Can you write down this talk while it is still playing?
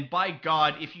by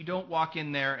God, if you don't walk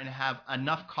in there and have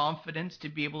enough confidence to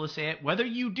be able to say it, whether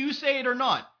you do say it or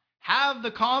not, have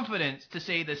the confidence to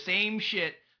say the same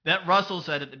shit that Russell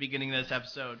said at the beginning of this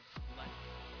episode.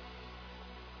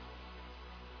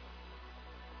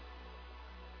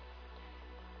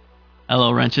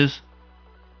 Hello, Wrenches.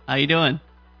 How you doing?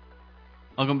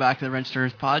 Welcome back to the Wrench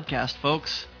Turners podcast,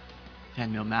 folks.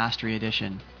 10 Mil Mastery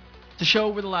Edition. It's a show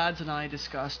where the lads and I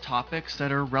discuss topics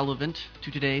that are relevant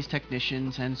to today's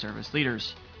technicians and service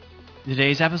leaders. In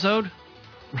today's episode,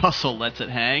 Russell lets it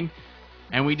hang,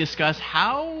 and we discuss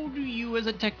how do you as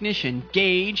a technician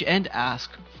gauge and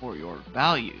ask for your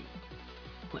value.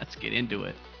 Let's get into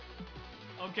it.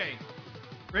 Okay,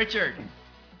 Richard.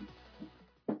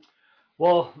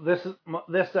 Well,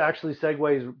 this actually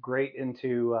segues great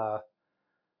into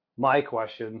my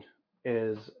question,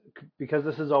 is because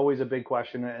this is always a big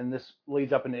question, and this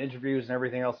leads up into interviews and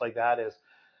everything else like that, is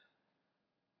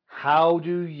how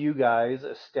do you guys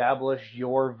establish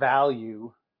your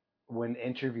value when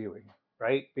interviewing,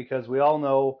 right? Because we all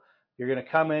know you're going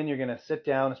to come in, you're going to sit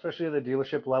down, especially at the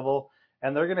dealership level,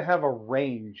 and they're going to have a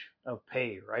range of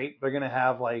pay, right? They're going to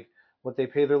have like what they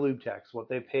pay their lube techs, what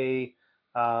they pay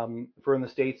for in the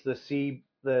States, the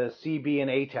C, B, and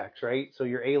A techs, right? So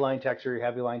your A-line techs are your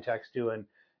heavy line techs doing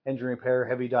engine repair,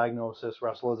 heavy diagnosis.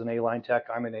 Russell is an A-line tech.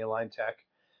 I'm an A-line tech.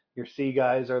 Your C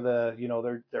guys are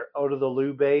they're out of the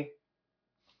lube bay,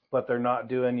 but they're not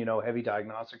doing, heavy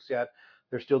diagnostics yet.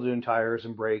 They're still doing tires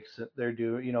and brakes. They're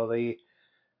doing,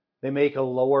 they make a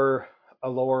lower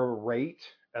rate.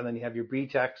 And then you have your B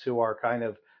techs who are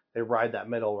they ride that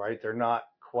middle, right? They're not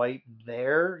quite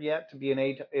there yet to be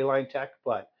an A-line tech,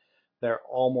 but they're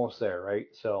almost there, right?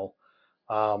 So,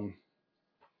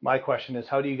 my question is,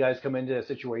 how do you guys come into a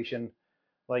situation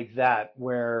like that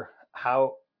where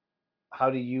how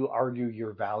do you argue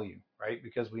your value, right?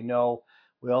 Because we all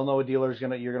know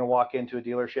you're gonna walk into a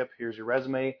dealership. Here's your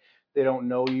resume. They don't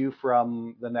know you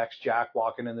from the next jack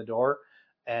walking in the door,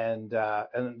 and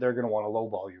they're gonna want to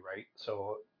lowball you, right?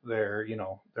 So they're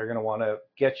gonna want to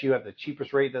get you at the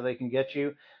cheapest rate that they can get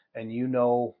you, and you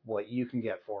know what you can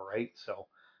get for, right? So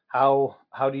how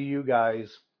do you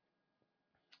guys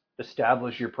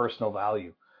establish your personal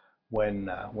value when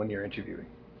you're interviewing?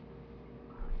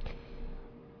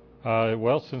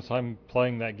 Well, since I'm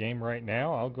playing that game right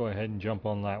now, I'll go ahead and jump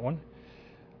on that one.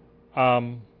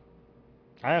 I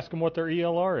ask them what their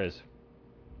ELR is,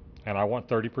 and I want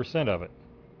 30% of it.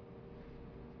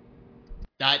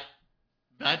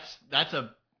 That's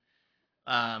a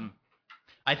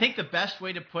I think the best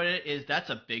way to put it is that's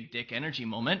a big dick energy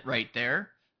moment right there.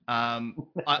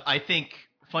 I think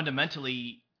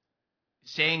fundamentally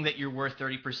saying that you're worth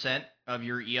 30% of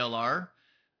your ELR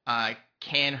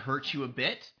can hurt you a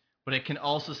bit, but it can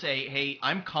also say, hey,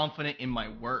 I'm confident in my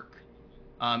work.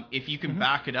 If you can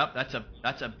back it up, that's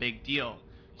a big deal.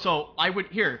 So I'm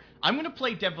going to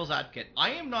play devil's advocate.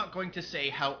 I am not going to say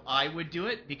how I would do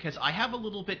it because I have a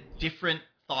little bit different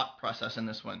thought process in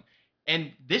this one.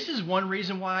 And this is one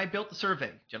reason why I built the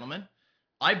survey, gentlemen.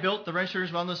 I built the Wrench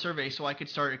Turners Wellness Survey so I could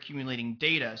start accumulating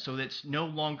data so that it's no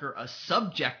longer a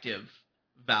subjective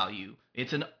value.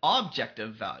 It's an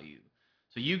objective value.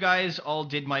 So you guys all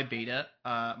did my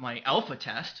alpha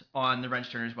test on the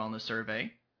Wrench Turners Wellness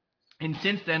Survey. And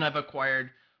since then I've acquired,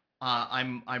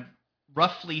 I'm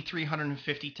roughly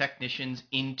 350 technicians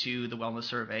into the wellness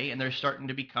survey, and they're starting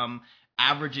to become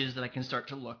averages that I can start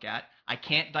to look at. I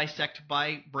can't dissect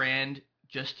by brand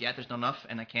just yet. There's not enough,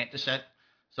 and I can't dissect.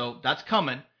 So that's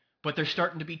coming, but there's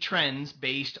starting to be trends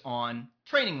based on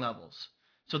training levels.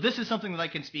 So this is something that I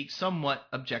can speak somewhat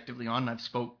objectively on. I've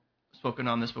spoken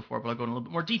on this before, but I'll go in a little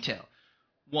bit more detail.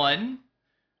 One,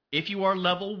 if you are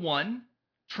level 1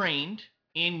 trained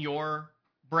in your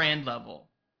brand level,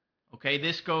 okay,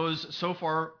 this goes so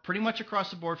far pretty much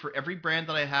across the board for every brand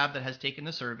that I have that has taken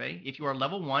the survey. If you are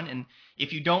level 1, and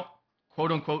if you don't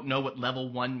quote unquote know what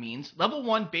level 1 means, level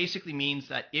 1 basically means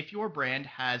that if your brand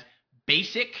has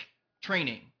basic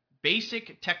training,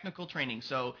 basic technical training,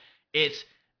 so it's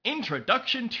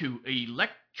Introduction to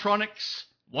Electronics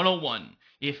 101,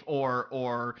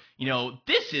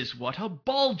 this is what a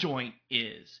ball joint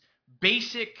is,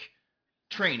 basic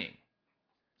training.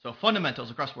 So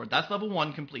fundamentals across the board, that's level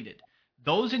 1 completed.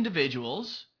 Those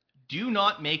individuals do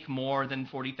not make more than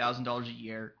 $40,000 a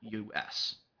year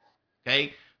US.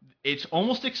 Okay? It's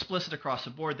almost explicit across the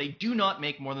board. They do not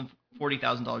make more than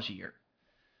 $40,000 a year.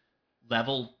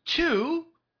 Level 2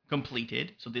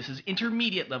 completed. So this is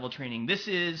intermediate level training. This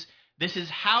is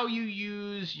how you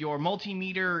use your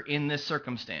multimeter in this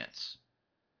circumstance.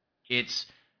 It's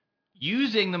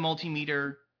using the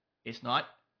multimeter. It's not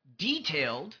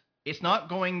detailed, It's not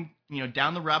going,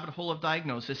 down the rabbit hole of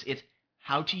diagnosis. It's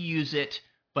how to use it,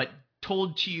 but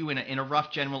told to you in a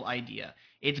rough general idea.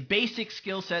 It's basic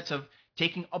skill sets of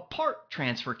taking apart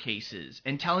transfer cases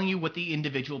and telling you what the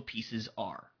individual pieces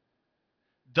are.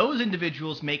 Those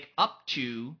individuals make up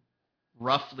to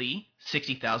roughly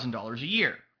 $60,000 a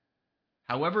year.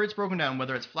 However it's broken down,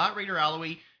 whether it's flat rate or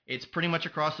alloy, it's pretty much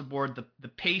across the board. The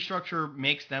pay structure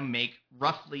makes them make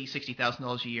roughly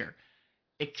 $60,000 a year.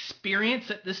 Experience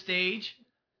at this stage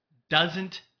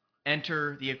doesn't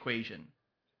enter the equation.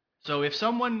 So if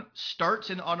someone starts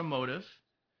in automotive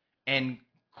and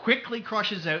quickly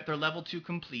crushes out their level 2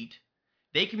 complete,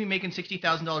 they can be making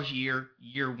 $60,000 a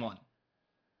year one.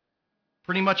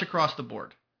 Pretty much across the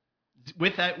board.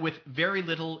 With very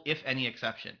little, if any,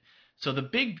 exception. So the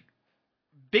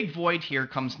big void here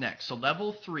comes next. So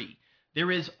level 3,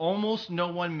 there is almost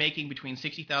no one making between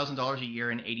 $60,000 a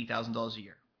year and $80,000 a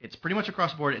year. It's pretty much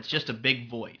across the board. It's just a big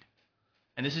void.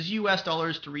 And this is US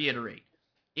dollars to reiterate.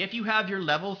 If you have your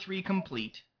level 3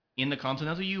 complete in the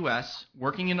continental US,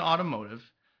 working in automotive,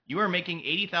 you are making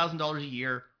 $80,000 a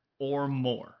year or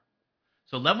more.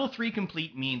 So level 3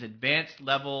 complete means advanced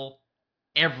level,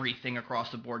 everything across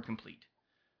the board complete.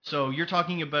 So you're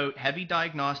talking about heavy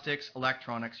diagnostics,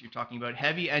 electronics. You're talking about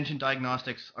heavy engine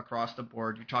diagnostics across the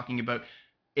board. You're talking about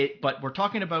it, but we're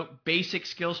talking about basic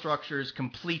skill structures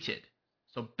completed.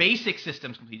 So basic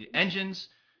systems completed. Engines,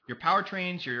 your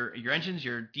powertrains, your engines,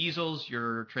 your diesels,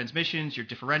 your transmissions, your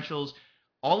differentials,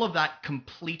 all of that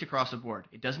complete across the board.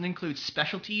 It doesn't include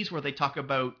specialties where they talk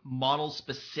about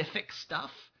model-specific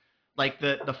stuff, like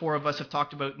the four of us have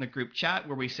talked about in the group chat,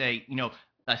 where we say,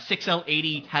 a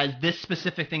 6L80 has this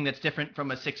specific thing that's different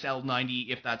from a 6L90,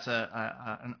 if that's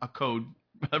a code.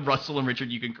 Russell and Richard,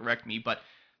 you can correct me, but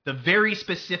the very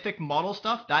specific model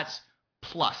stuff, that's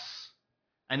plus.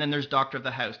 And then there's Doctor of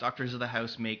the House. Doctors of the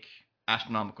House make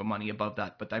astronomical money above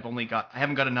that, but I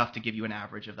haven't got enough to give you an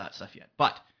average of that stuff yet.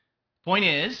 But point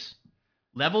is,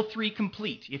 level 3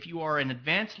 complete. If you are an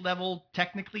advanced level,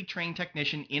 technically trained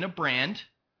technician in a brand,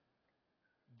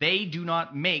 they do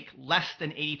not make less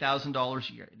than $80,000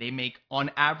 a year. They make,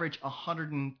 on average,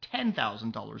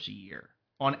 $110,000 a year.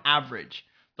 On average,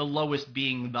 the lowest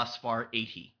being thus far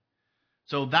 $80,000.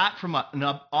 So that, from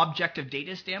an objective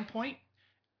data standpoint,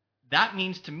 that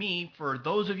means to me, for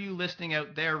those of you listening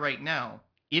out there right now,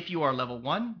 if you are level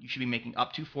 1, you should be making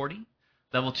up to 40.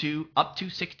 Level 2, up to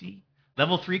 60.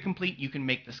 Level 3 complete, you can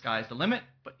make the sky's the limit,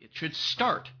 but it should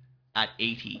start at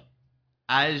 80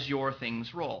 as your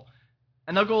things roll.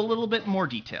 And I'll go a little bit more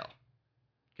detail.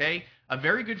 Okay? A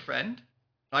very good friend,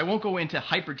 I won't go into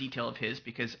hyper detail of his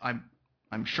because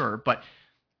I'm sure, but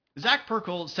Zach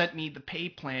Perkle sent me the pay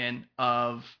plan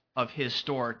of his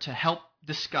store to help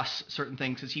discuss certain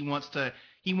things, because he wants to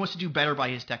do better by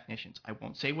his technicians. I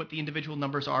won't say what the individual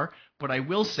numbers are, but I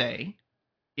will say,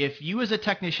 if you as a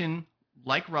technician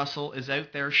like Russell is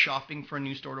out there shopping for a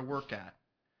new store to work at,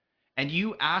 and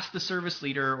you ask the service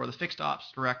leader or the fixed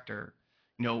ops director,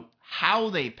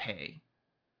 how they pay,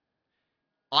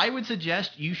 I would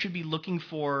suggest you should be looking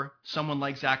for someone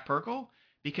like Zach Perkle,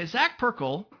 because Zach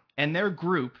Perkle and their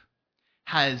group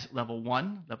has level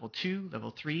 1, level 2,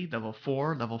 level 3, level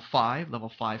 4, level 5, level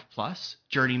 5 plus,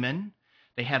 journeyman.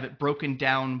 They have it broken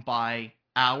down by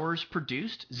hours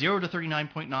produced, 0 to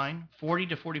 39.9, 40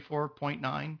 to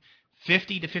 44.9,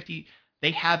 50 to 50.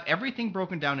 They have everything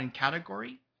broken down in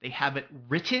category. They have it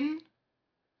written.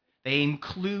 They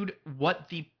include what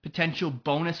the potential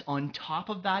bonus on top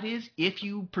of that is. If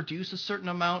you produce a certain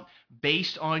amount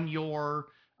based on your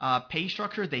pay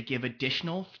structure, they give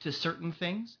additional to certain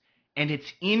things. And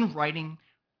it's in writing,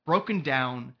 broken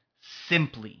down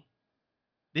simply.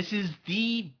 This is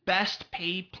the best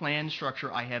pay plan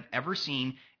structure I have ever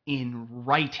seen in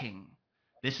writing.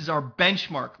 This is our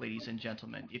benchmark, ladies and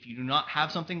gentlemen. If you do not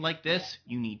have something like this,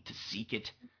 you need to seek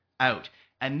it out.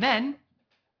 And then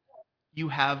you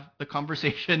have the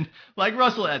conversation like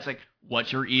Russell had. It's like,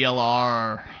 what's your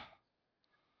ELR?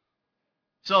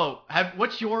 So,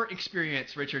 what's your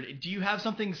experience, Richard? Do you have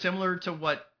something similar to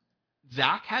what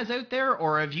Zach has out there,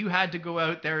 or have you had to go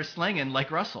out there slinging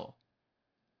like Russell?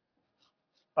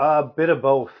 A bit of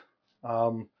both.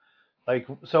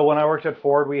 So when I worked at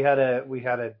Ford, we had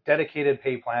a dedicated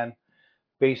pay plan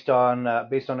based on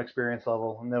experience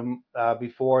level. And then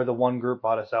before the one group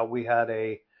bought us out, you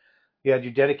had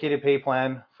your dedicated pay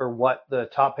plan for what the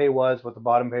top pay was, what the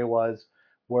bottom pay was,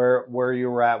 where you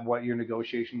were at, what your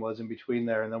negotiation was in between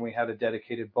there, and then we had a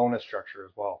dedicated bonus structure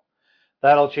as well.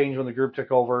 That'll change when the group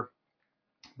took over.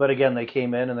 But again, they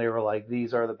came in and they were like,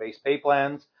 these are the base pay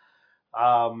plans.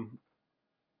 I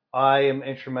am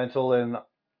instrumental in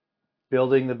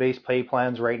building the base pay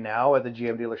plans right now at the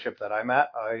GM dealership that I'm at.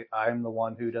 I'm the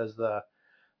one who does the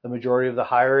majority of the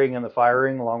hiring and the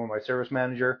firing, along with my service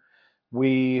manager.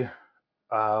 We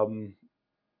um,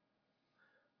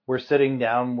 we're sitting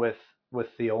down with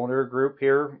the owner group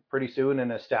here pretty soon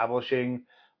and establishing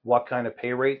what kind of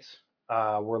pay rates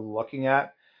we're looking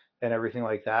at and everything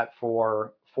like that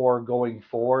for going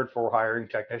forward for hiring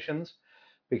technicians,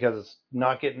 because it's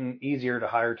not getting easier to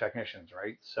hire technicians,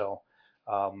 right? So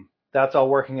that's all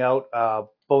working out.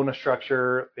 Bonus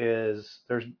structure is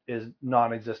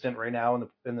non-existent right now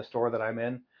in the store that I'm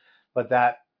in, but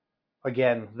that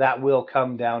again, that will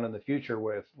come down in the future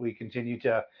with we continue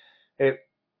to it,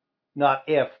 not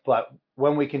if, but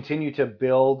when we continue to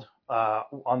build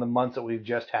on the months that we've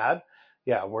just had,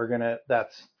 yeah,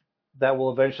 that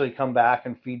will eventually come back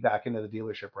and feed back into the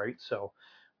dealership, right? So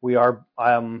we are,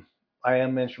 I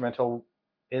am instrumental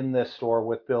in this store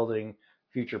with building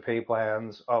future pay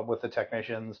plans with the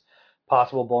technicians,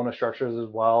 possible bonus structures as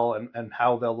well, and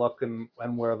how they'll look and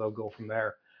where they'll go from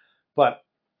there. But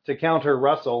to counter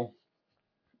Russell,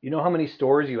 you know how many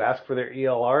stores you ask for their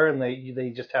ELR and they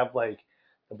just have like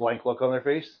the blank look on their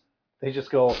face? They just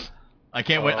go, I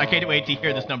can't wait. I can't wait to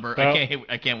hear this oh, number. About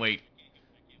I can't wait.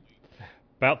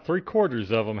 about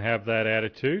 3/4 of them have that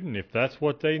attitude, and if that's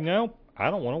what they know,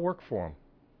 I don't want to work for them.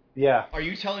 yeah. Are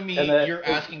you telling And me you're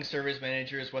asking service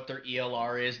managers what their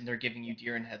ELR is and they're giving you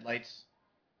deer in headlights?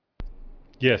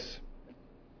 Yes.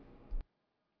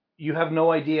 you have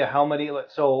no idea how many.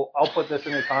 So I'll put this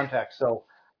into context. So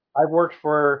I've worked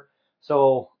for,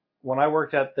 so when I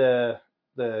worked at the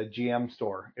GM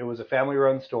store, it was a family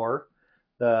run store.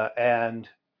 And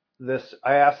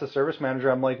I asked the service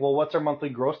manager, I'm like, well, what's our monthly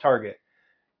gross target?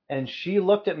 And she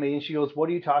looked at me and she goes, what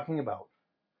are you talking about?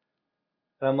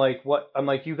 And I'm like, what? I'm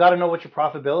like, you got to know what your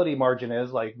profitability margin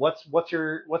is. Like, what's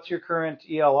your current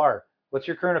ELR? What's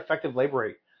your current effective labor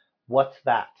rate? What's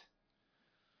that?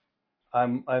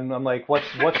 I'm like, what's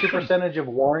your percentage of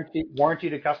warranty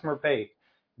to customer pay?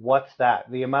 What's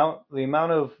that? The amount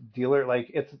of dealer,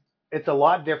 like, it's a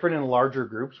lot different in larger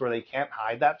groups where they can't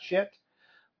hide that shit.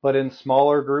 But in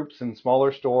smaller groups and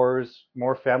smaller stores,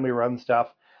 more family run stuff,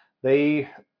 they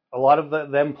a lot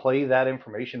of them play that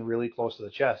information really close to the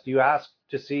chest. You ask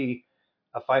to see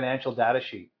a financial data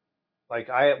sheet. Like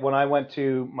when I went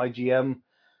to my GM,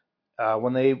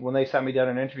 when they sat me down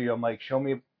in an interview, I'm like, show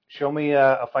me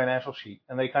a financial sheet,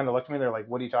 and they kind of looked at me. They're like,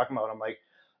 what are you talking about? I'm like,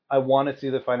 I want to see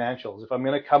the financials. If I'm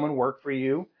going to come and work for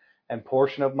you, and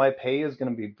portion of my pay is going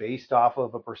to be based off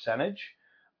of a percentage,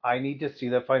 I need to see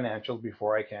the financials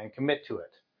before I can commit to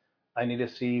it. I need to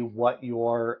see what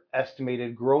your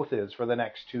estimated growth is for the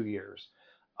next 2 years.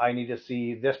 I need to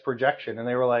see this projection. And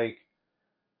they were like,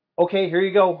 okay, here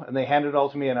you go. And they handed it all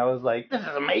to me. And I was like, this is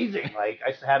amazing. Like,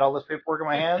 I had all this paperwork in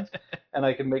my hands and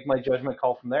I could make my judgment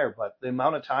call from there. But the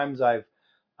amount of times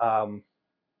um,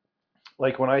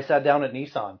 like when I sat down at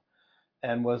Nissan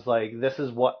and was like, this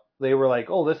is what they were like,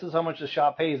 oh, this is how much the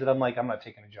shop pays. And I'm like, I'm not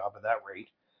taking a job at that rate.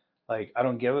 Like, I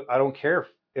don't care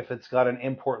if it's got an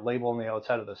import label on the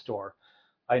outside of the store.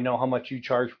 I know how much you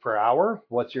charge per hour.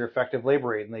 What's your effective labor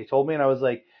rate? And they told me, and I was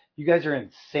like, you guys are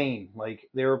insane. Like,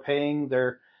 they were paying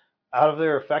out of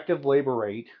their effective labor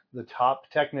rate, the top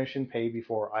technician pay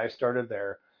before I started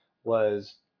there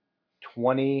was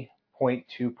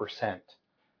 20.2%.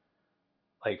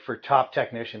 Like, for top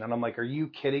technician. And I'm like, are you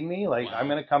kidding me? Like, I'm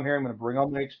Wow. going to come here, I'm going to bring all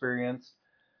my experience.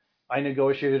 I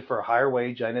negotiated for a higher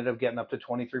wage. I ended up getting up to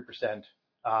 23%.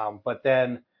 But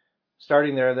then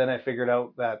starting there, then I figured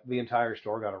out that the entire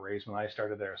store got a raise when I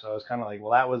started there. So I was kind of like,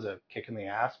 well, that was a kick in the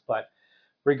ass. But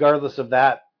regardless of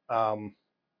that,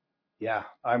 yeah,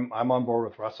 I'm on board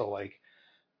with Russell. Like,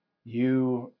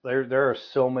 there are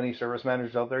so many service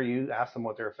managers out there. You ask them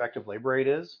what their effective labor rate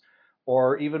is,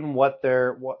 or even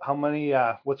how many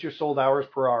what's your sold hours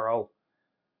per RO,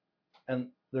 and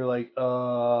they're like,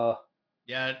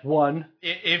 Yeah. one.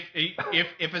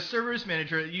 If a service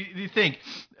manager, you think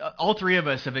all three of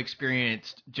us have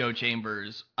experienced Joe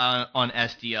Chambers on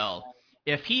SDL.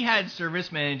 If he had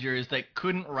service managers that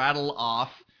couldn't rattle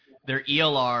off their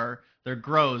ELR, their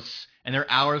gross, and their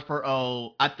hours per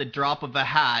O at the drop of a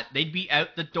hat, they'd be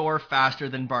out the door faster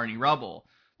than Barney Rubble.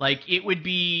 Like, it would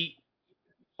be,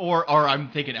 or I'm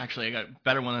thinking, actually, I got a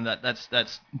better one than that.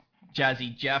 That's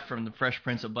Jazzy Jeff from the Fresh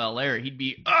Prince of Bel Air. He'd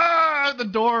be at the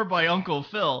door by Uncle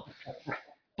Phil.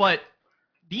 But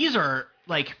these are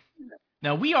like,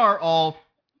 now we are all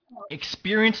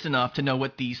experienced enough to know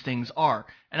what these things are.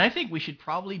 And I think we should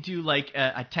probably do like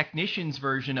a technician's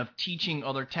version of teaching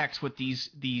other techs what these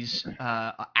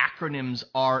acronyms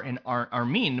are and are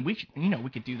mean. We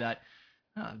could do that.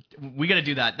 We got to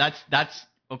do that. That's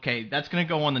Okay, that's going to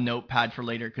go on the notepad for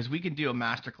later because we can do a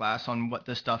masterclass on what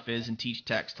this stuff is and teach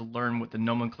techs to learn what the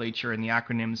nomenclature and the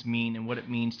acronyms mean and what it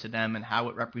means to them and how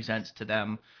it represents to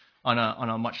them on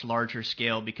a much larger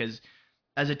scale. Because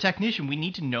as a technician, we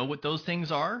need to know what those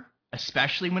things are,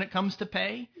 especially when it comes to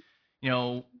pay.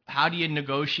 How do you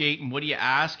negotiate and what do you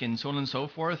ask and so on and so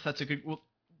forth. That's a good. Well,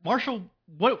 Marshall,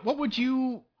 what would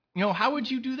how would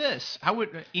you do this? How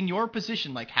would, in your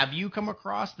position, like, have you come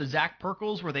across the Zach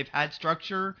Perkles where they've had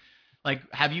structure? Like,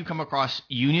 have you come across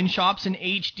union shops in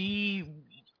HD?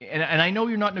 And I know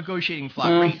you're not negotiating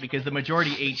flat rate because the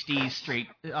majority HD is straight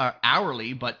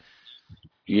hourly, but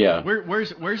Yeah.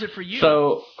 where's it for you?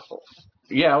 So,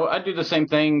 yeah, I do the same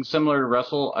thing, similar to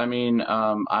Russell. I mean,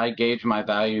 I gauge my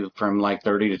value from like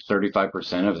 30 to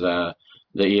 35% of the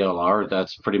ELR.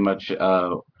 That's pretty much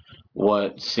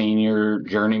what senior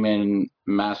journeyman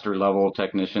master level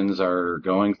technicians are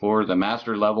going for. The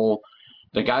master level,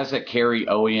 the guys that carry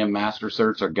OEM master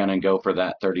certs are going to go for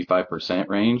that 35%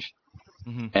 range.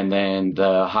 Mm-hmm. And then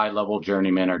the high level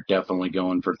journeymen are definitely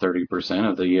going for 30%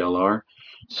 of the ELR.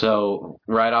 So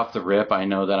right off the rip, I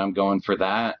know that I'm going for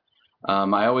that.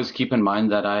 I always keep in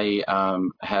mind that I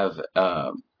have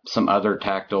some other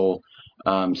tactile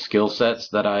skill sets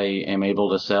that I am able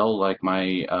to sell, like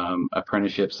my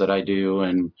apprenticeships that I do,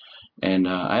 and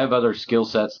I have other skill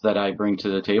sets that I bring to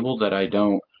the table that I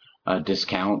don't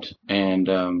discount, and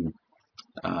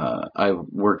I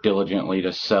work diligently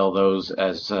to sell those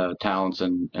as talents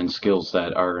and skills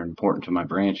that are important to my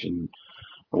branch and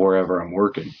wherever I'm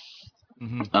working.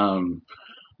 Mm-hmm.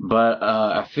 But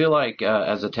I feel like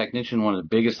as a technician, one of the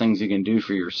biggest things you can do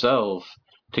for yourself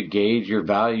to gauge your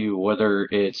value, whether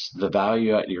it's the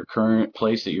value at your current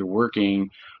place that you're working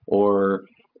or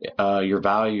your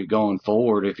value going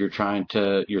forward, if you're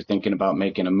thinking about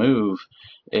making a move,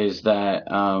 is that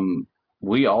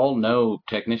we all know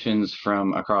technicians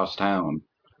from across town.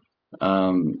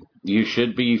 You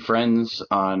should be friends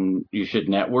you should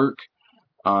network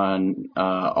on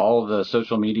all the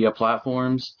social media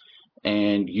platforms,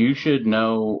 and you should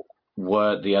know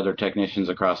what the other technicians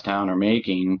across town are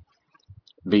making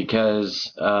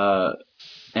because,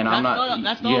 and I'm not,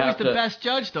 That's not you always have the to, best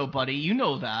judge though, buddy. You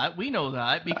know that. We know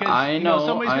that because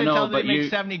somebody's I going to know, tell you they but make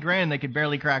 70 grand, they could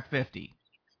barely crack 50.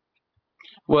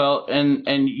 well,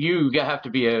 and you have to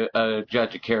be a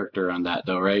judge of character on that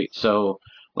though, right? So,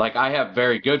 like, I have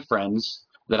very good friends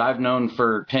that I've known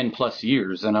for 10 plus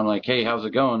years, and I'm like, hey, how's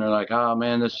it going? They're like, oh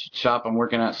man, this shop I'm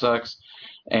working at sucks,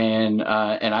 and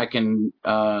I can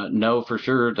know for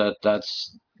sure that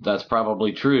that's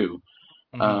probably true.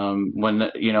 Mm-hmm. When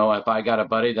if I got a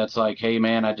buddy that's like, hey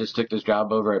man, I just took this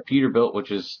job over at Peterbilt,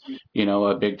 which is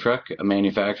a big truck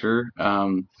manufacturer.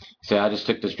 Say I just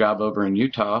took this job over in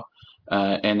Utah,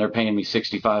 and they're paying me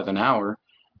 65 an hour.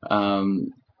 Um,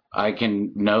 I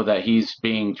can know that he's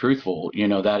being truthful.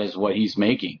 That is what he's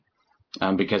making,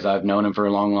 because I've known him for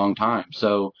a long, long time.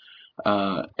 So,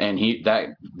 and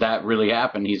that really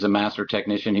happened. He's a master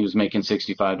technician. He was making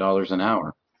 $65 an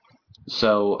hour.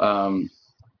 So,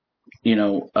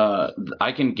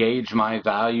 I can gauge my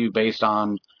value based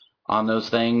on those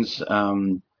things.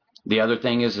 The other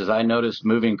thing is I noticed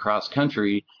moving cross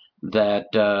country that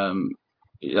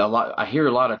I hear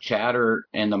a lot of chatter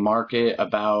in the market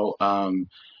about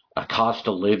a cost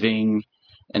of living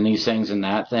and these things and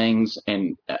that things.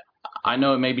 And I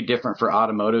know it may be different for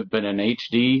automotive, but in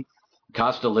HD,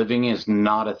 cost of living is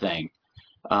not a thing.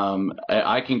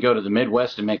 I can go to the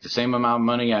Midwest and make the same amount of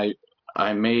money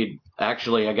I made.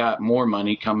 Actually, I got more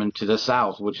money coming to the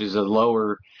South, which is a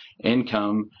lower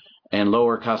income and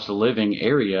lower cost of living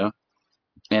area.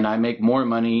 And I make more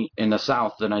money in the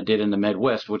South than I did in the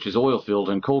Midwest, which is oil field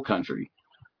and coal country.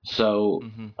 So,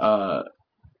 Mm-hmm.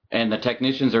 and the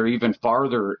technicians are even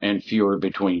farther and fewer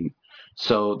between.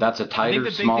 So that's a I think tighter, the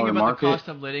big thing smaller about the market. cost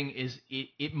of living is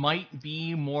it might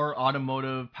be more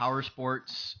automotive, power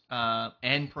sports,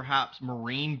 and perhaps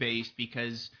marine based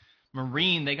because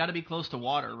marine, they got to be close to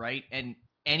water, right? And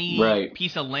any Right,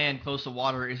 piece of land close to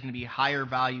water is going to be higher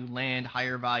value land,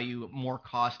 higher value, more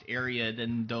cost area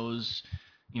than those,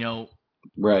 you know,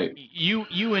 right, you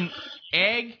and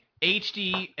ag,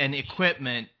 HD, and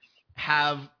equipment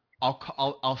have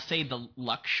I'll say the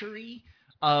luxury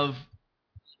of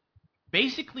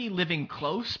basically living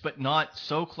close but not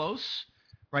so close,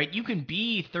 right? You can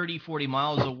be 30, 40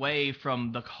 miles away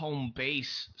from the home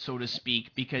base, so to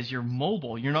speak, because you're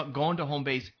mobile. You're not going to home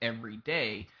base every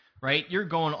day, right? You're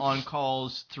going on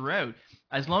calls throughout.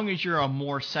 As long as you're a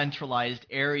more centralized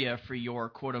area for your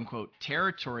quote unquote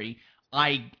territory,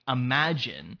 I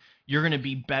imagine you're going to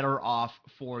be better off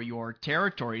for your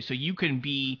territory. So you can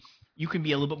be you can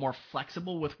be a little bit more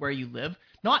flexible with where you live.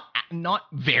 Not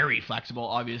very flexible,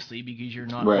 obviously, because you're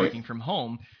not Right. working from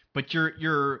home, but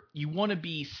you want to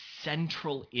be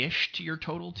central-ish to your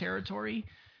total territory.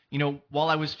 While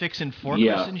I was fixing forklifts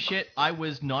Yeah. and shit, I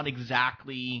was not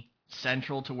exactly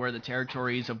central to where the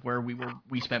territories of where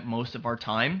we spent most of our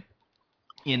time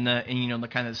in the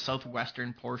kind of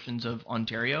southwestern portions of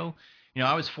Ontario.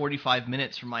 I was 45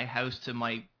 minutes from my house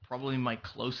to probably my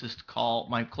closest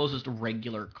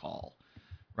regular call,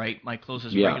 right? My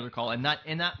closest Yeah. regular call, and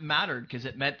that mattered because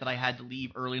it meant that I had to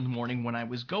leave early in the morning when I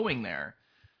was going there.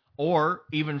 Or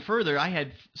even further, I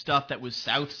had stuff that was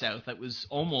south that was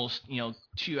almost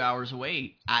 2 hours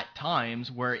away at times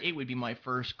where it would be my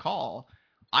first call.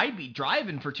 I'd be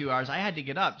driving for 2 hours. I had to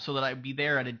get up so that I'd be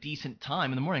there at a decent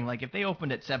time in the morning. Like if they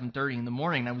opened at 7:30 in the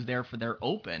morning and I was there for their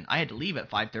open, I had to leave at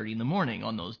 5:30 in the morning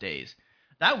on those days.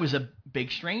 That was a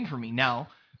big strain for me. Now,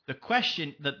 the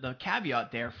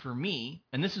caveat there for me,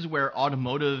 and this is where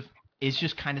automotive is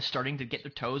just kind of starting to get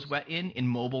their toes wet in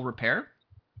mobile repair.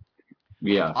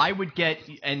 Yeah. I would get,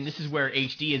 and this is where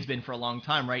HD has been for a long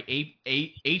time, right?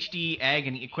 HD ag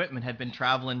and equipment have been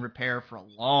traveling repair for a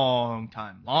long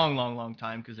time, long, long, long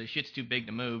time, because the shit's too big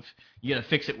to move. You got to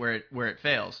fix it where it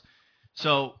fails.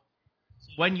 So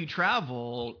when you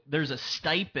travel, there's a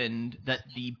stipend that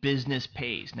the business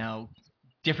pays. Now,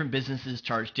 different businesses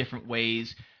charge different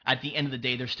ways. At the end of the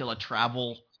day, there's still a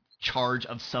travel charge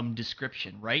of some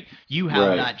description, right? You have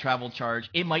Right. that travel charge.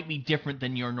 It might be different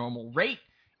than your normal rate.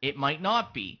 It might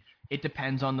not be. It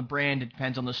depends on the brand. It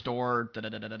depends on the store. Da da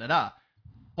da da da da.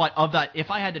 But of that, if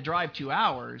I had to drive 2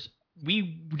 hours, we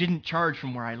didn't charge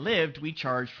from where I lived. We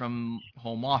charged from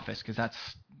home office because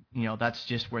that's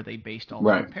just where they based all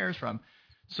their Right. repairs from.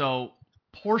 So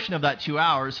portion of that 2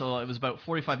 hours, so it was about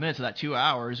 45 minutes of that 2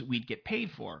 hours, we'd get paid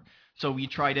for. So we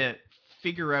try to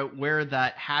figure out where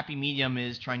that happy medium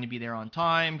is, trying to be there on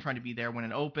time, trying to be there when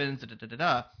it opens, da da da da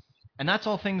da. And that's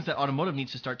all things that automotive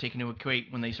needs to start taking into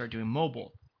account when they start doing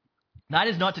mobile. That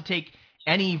is not to take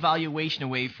any valuation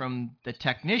away from the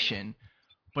technician,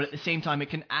 but at the same time, it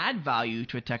can add value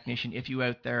to a technician if you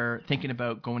out there thinking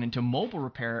about going into mobile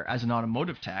repair as an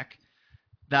automotive tech,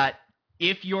 that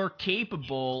if you're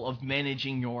capable of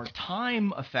managing your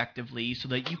time effectively so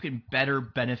that you can better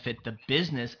benefit the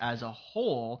business as a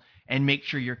whole and make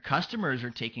sure your customers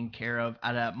are taken care of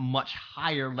at a much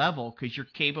higher level because you're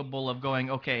capable of going,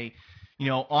 okay,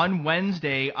 on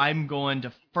Wednesday, I'm going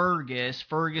to Fergus.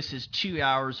 Fergus is 2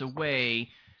 hours away.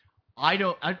 I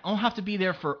don't have to be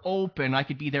there for open. I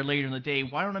could be there later in the day.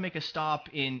 Why don't I make a stop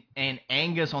in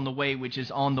Angus on the way, which is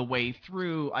on the way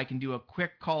through? I can do a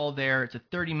quick call there. It's a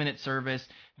 30-minute service.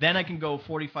 Then I can go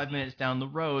 45 minutes down the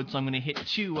road. So I'm going to hit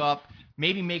 2 up,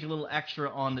 maybe make a little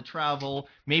extra on the travel,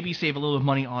 maybe save a little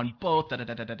money on both. Da, da,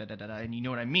 da, da, da, da, da, da, and you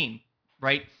know what I mean,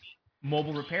 right?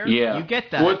 Mobile repair, you Yeah. get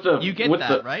that. With the You get with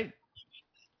that, the right?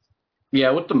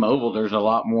 yeah, with the mobile, there's a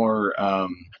lot more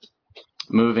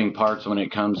moving parts when it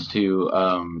comes to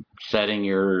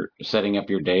setting up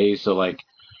your day. So like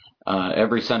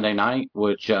every Sunday night,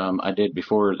 which I did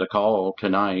before the call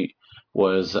tonight,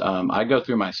 was I go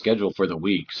through my schedule for the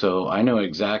week, so I know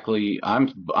exactly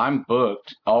I'm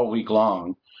booked all week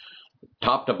long,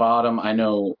 top to bottom. I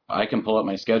know I can pull up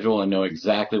my schedule and know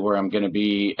exactly where I'm going to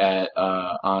be at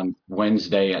on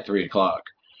Wednesday at 3 o'clock.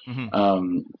 Mm-hmm.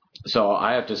 Um, so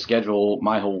I have to schedule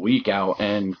my whole week out,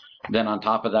 and then on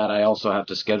top of that, I also have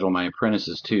to schedule my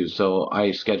apprentices too. So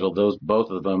I schedule those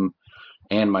both of them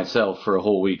and myself for a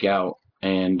whole week out,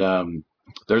 and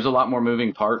there's a lot more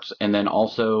moving parts, and then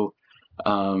also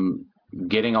um,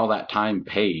 getting all that time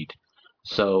paid.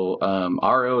 So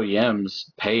our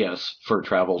OEMs pay us for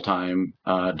travel time,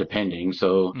 depending.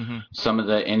 So Mm-hmm. some of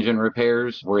the engine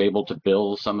repairs, we're able to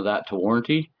bill some of that to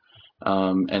warranty.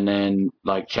 And then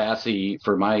like chassis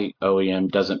for my OEM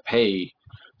doesn't pay,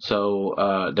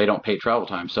 so they don't pay travel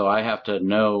time. So I have to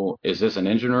know, is this an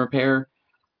engine repair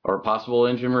or a possible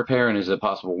engine repair, and is it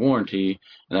possible warranty?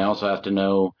 And I also have to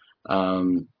know,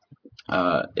 um,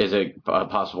 is it a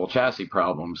possible chassis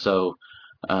problem? So,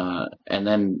 and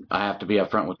then I have to be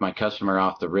upfront with my customer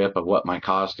off the rip of what my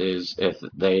cost is if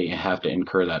they have to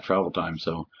incur that travel time.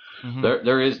 So Mm-hmm.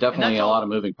 there is And definitely that's a lot all. of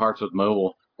moving parts with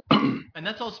mobile. And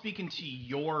that's all speaking to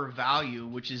your value,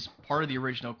 which is part of the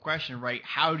original question, right?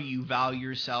 How do you value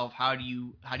yourself? How do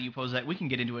you pose that? We can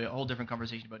get into a whole different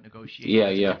conversation about negotiation. Yeah,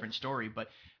 That's a yeah. different story. But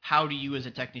how do you, as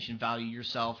a technician, value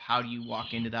yourself? How do you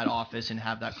walk into that office and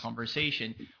have that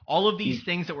conversation? All of these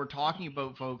things that we're talking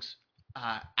about, folks,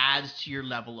 adds to your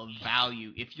level of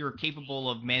value. If you're capable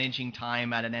of managing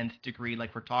time at an nth degree,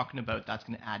 like we're talking about, that's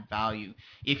going to add value.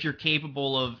 If you're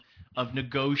capable of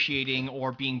negotiating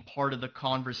or being part of the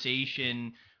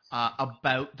conversation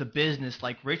about the business,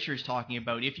 like Richard's talking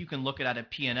about. If you can look at a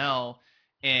P&L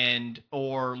and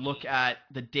or look at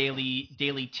the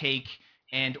daily take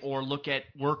and or look at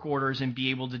work orders and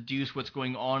be able to deduce what's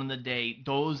going on in the day,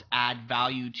 those add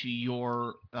value to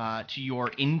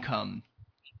your income,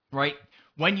 right?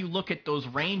 When you look at those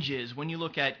ranges, when you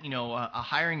look at a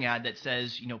hiring ad that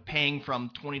says paying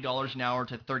from $20 an hour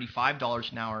to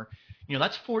 $35 an hour,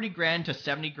 that's 40 grand to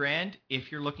 70 grand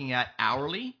if you're looking at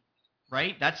hourly,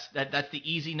 right? That's the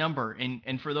easy number.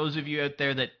 And for those of you out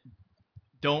there that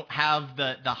don't have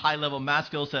the high level math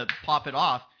skills to pop it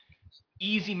off,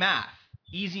 easy math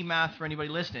for anybody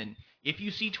listening. If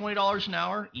you see $20 an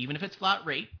hour, even if it's flat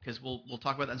rate, because we'll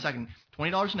talk about that in a second,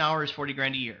 $20 an hour is 40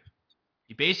 grand a year.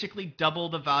 You basically double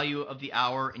the value of the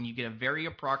hour, and you get a very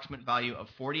approximate value of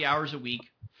 40 hours a week,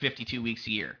 52 weeks a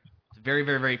year. It's very,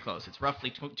 very, very close. It's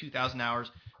roughly 2,000 hours.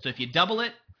 So if you double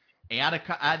it,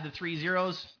 add the 3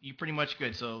 zeros, you're pretty much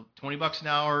good. So $20 an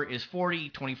hour is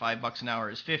 40, $25 an hour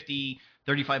is 50,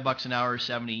 $35 an hour is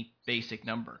 70, basic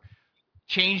number.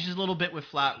 Changes a little bit with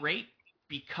flat rate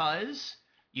because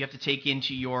you have to take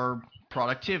into your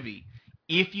productivity.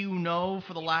 If you know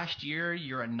for the last year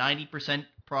you're a 90%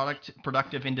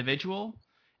 productive individual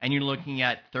and you're looking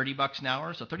at $30 an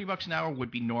hour, so $30 an hour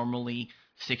would be normally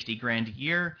 60 grand a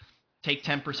year. Take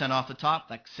 10% off the top,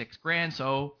 that's 6 grand,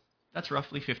 so that's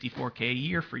roughly 54K a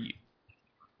year for you.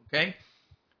 Okay?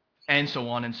 And so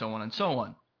on and so on and so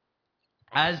on.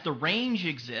 As the range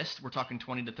exists, we're talking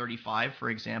 20 to 35, for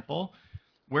example,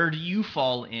 where do you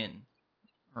fall in?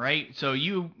 All right? So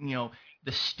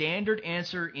the standard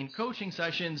answer in coaching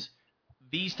sessions,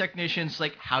 these technicians,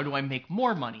 like, how do I make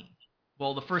more money?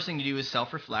 Well, the first thing to do is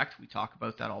self-reflect. We talk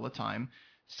about that all the time.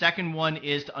 Second one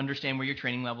is to understand where your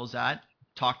training level's at.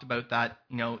 Talked about that,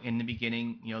 in the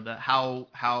beginning,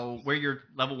 where you're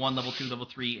level 1, level 2, level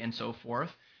 3, and so forth.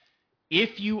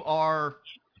 If you are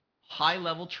high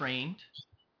level trained,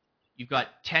 you've got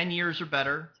 10 years or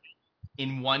better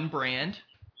in one brand,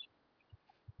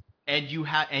 and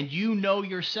you know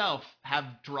yourself have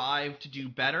drive to do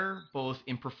better, both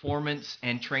in performance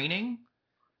and training,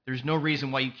 there's no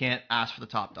reason why you can't ask for the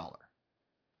top dollar.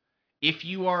 If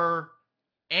you are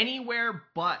anywhere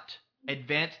but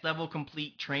advanced level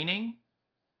complete training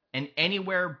and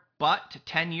anywhere but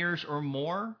 10 years or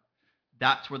more,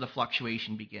 that's where the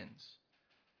fluctuation begins.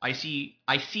 I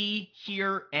see,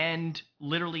 hear, and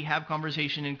literally have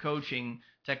conversation in coaching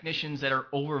technicians that are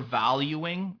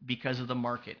overvaluing because of the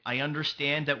market. I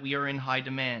understand that we are in high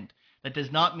demand. That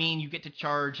does not mean you get to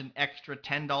charge an extra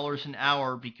 $10 an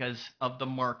hour because of the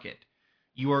market.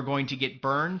 You are going to get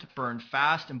burned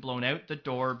fast, and blown out the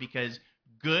door because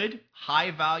good,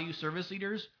 high-value service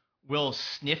leaders will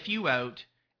sniff you out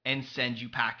and send you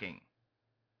packing.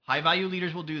 High-value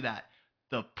leaders will do that.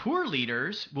 The poor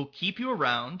leaders will keep you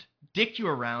around, dick you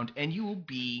around, and you will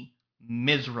be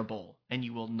miserable. And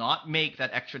you will not make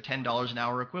that extra $10 an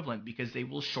hour equivalent because they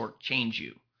will shortchange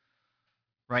you.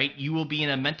 Right? You will be in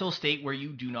a mental state where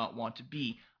you do not want to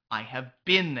be. I have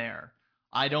been there.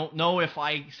 I don't know if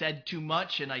I said too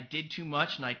much and I did too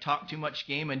much and I talked too much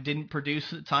game and didn't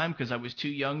produce at the time because I was too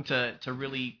young to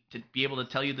be able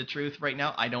to tell you the truth right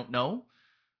now. I don't know.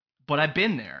 But I've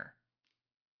been there.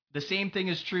 The same thing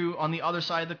is true on the other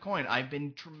side of the coin. I've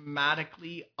been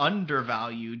dramatically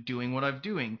undervalued doing what I'm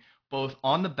doing, both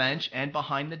on the bench and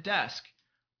behind the desk.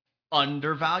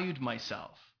 Undervalued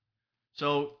myself.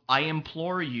 So I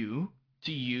implore you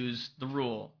to use the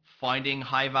rule. Finding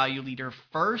high-value leader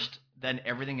first, then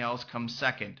everything else comes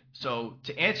second. So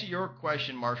to answer your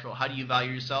question, Marshall, how do you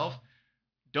value yourself?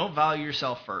 Don't value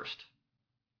yourself first.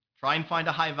 Try and find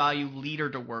a high-value leader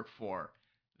to work for.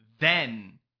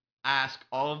 Then ask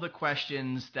all of the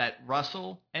questions that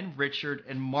Russell and Richard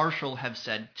and Marshall have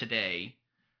said today.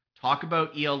 Talk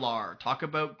about ELR, talk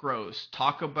about gross,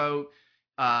 talk about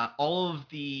all of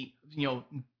the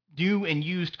new and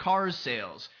used cars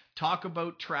sales, talk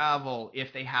about travel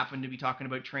if they happen to be talking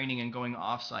about training and going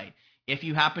offsite. If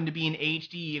you happen to be in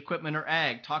HD, equipment, or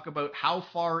ag, talk about how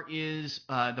far is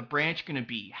the branch going to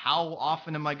be, how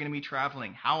often am I going to be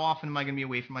traveling, how often am I going to be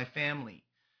away from my family.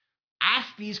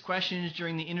 Ask these questions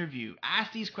during the interview.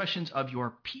 Ask these questions of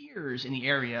your peers in the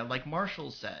area, like Marshall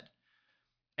said.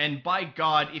 And by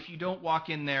God, if you don't walk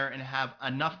in there and have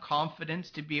enough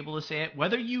confidence to be able to say it,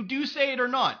 whether you do say it or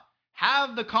not,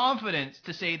 have the confidence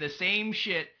to say the same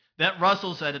shit that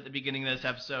Russell said at the beginning of this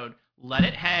episode. Let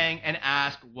it hang and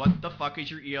ask, what the fuck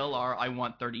is your ELR? I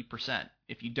want 30%.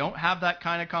 If you don't have that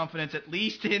kind of confidence, at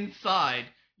least inside,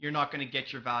 you're not going to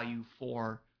get your value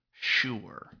for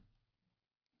sure.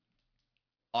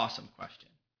 Awesome question.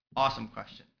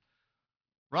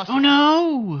 Russell. Oh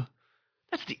no!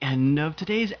 That's the end of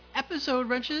today's episode,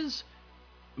 wrenches.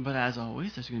 But as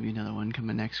always, there's going to be another one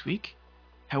coming next week.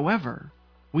 However,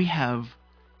 we have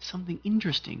something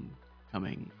interesting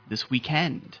coming this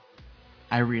weekend.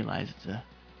 I realize it's a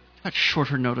much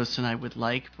shorter notice than I would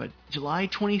like, but July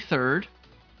 23rd,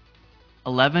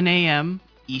 11 a.m.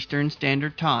 Eastern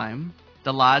Standard Time,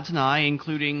 the lads and I,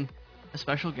 including a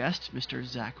special guest, Mr.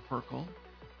 Zach Perkle,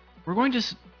 we're going to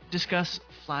discuss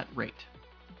flat rate.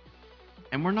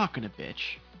 And we're not going to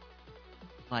bitch,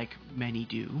 like many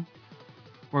do.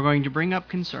 We're going to bring up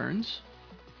concerns,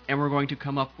 and we're going to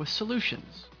come up with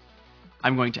solutions.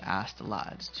 I'm going to ask the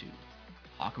lads to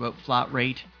talk about flat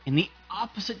rate in the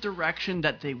opposite direction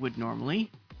that they would normally.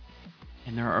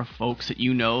 And there are folks that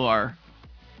you know are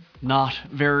not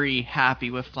very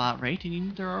happy with flat rate,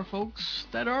 and there are folks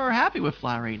that are happy with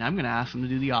flat rate, and I'm going to ask them to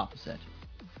do the opposite.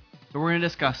 So we're going to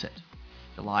discuss it.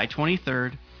 July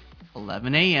 23rd,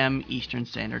 11 a.m. Eastern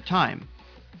Standard Time.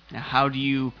 Now, how do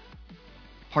you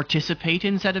participate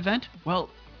in said event? Well,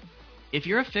 if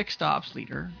you're a fixed ops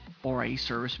leader or a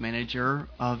service manager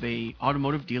of a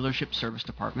automotive dealership service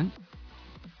department,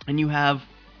 and you have,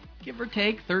 give or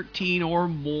take, 13 or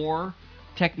more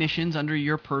technicians under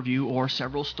your purview, or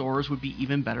several stores would be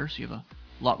even better, so you have a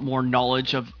lot more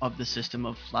knowledge of the system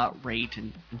of flat rate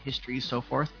and history and so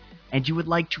forth, and you would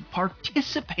like to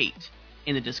participate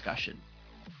in the discussion,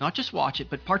 not just watch it,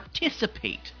 but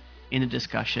participate in the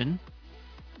discussion,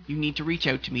 you need to reach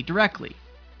out to me directly.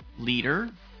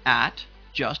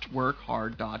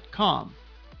 leader@justworkhard.com.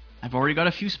 I've already got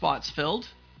a few spots filled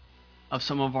of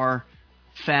some of our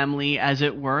family, as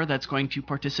it were, that's going to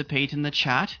participate in the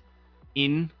chat.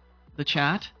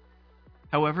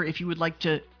 However, if you would like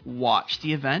to watch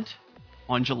the event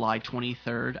on July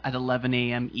 23rd at 11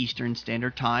 a.m. Eastern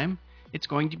Standard Time, it's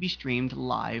going to be streamed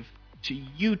live to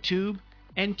YouTube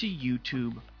and to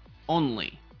YouTube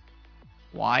only.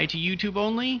 Why to YouTube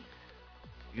only?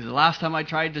 Because the last time I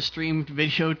tried to stream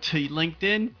video to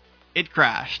LinkedIn, it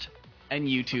crashed, and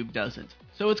YouTube doesn't.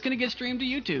 So it's going to get streamed to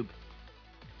YouTube.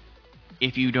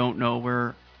 If you don't know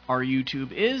where our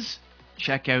YouTube is,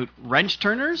 check out Wrench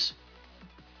Turners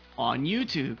on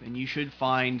YouTube, and you should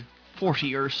find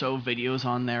 40 or so videos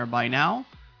on there by now,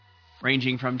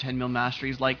 ranging from 10 mil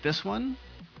masteries like this one,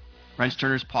 Wrench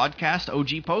Turners podcast,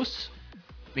 OG posts,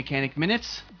 mechanic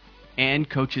minutes, and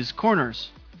coaches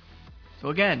corners. So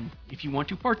again, if you want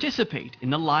to participate in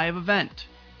the live event,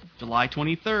 July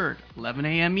 23rd, 11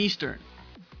 a.m. Eastern,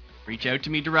 reach out to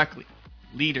me directly,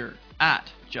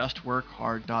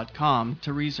 leader@justworkhard.com,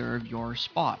 to reserve your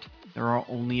spot. There are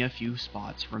only a few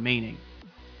spots remaining.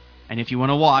 And if you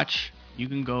want to watch, you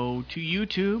can go to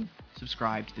YouTube,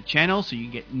 subscribe to the channel so you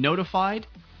get notified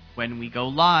when we go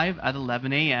live at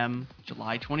 11 a.m.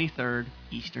 July 23rd,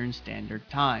 Eastern Standard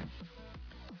Time.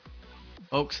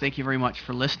 Folks, thank you very much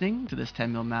for listening to this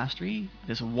 10 Mil Mastery,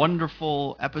 this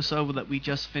wonderful episode that we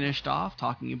just finished off,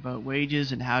 talking about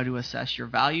wages and how to assess your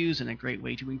values and a great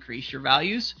way to increase your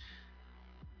values.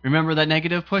 Remember that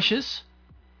negative pushes,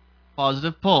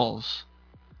 positive pulls,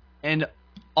 and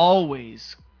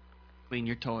always clean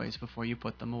your toys before you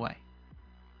put them away.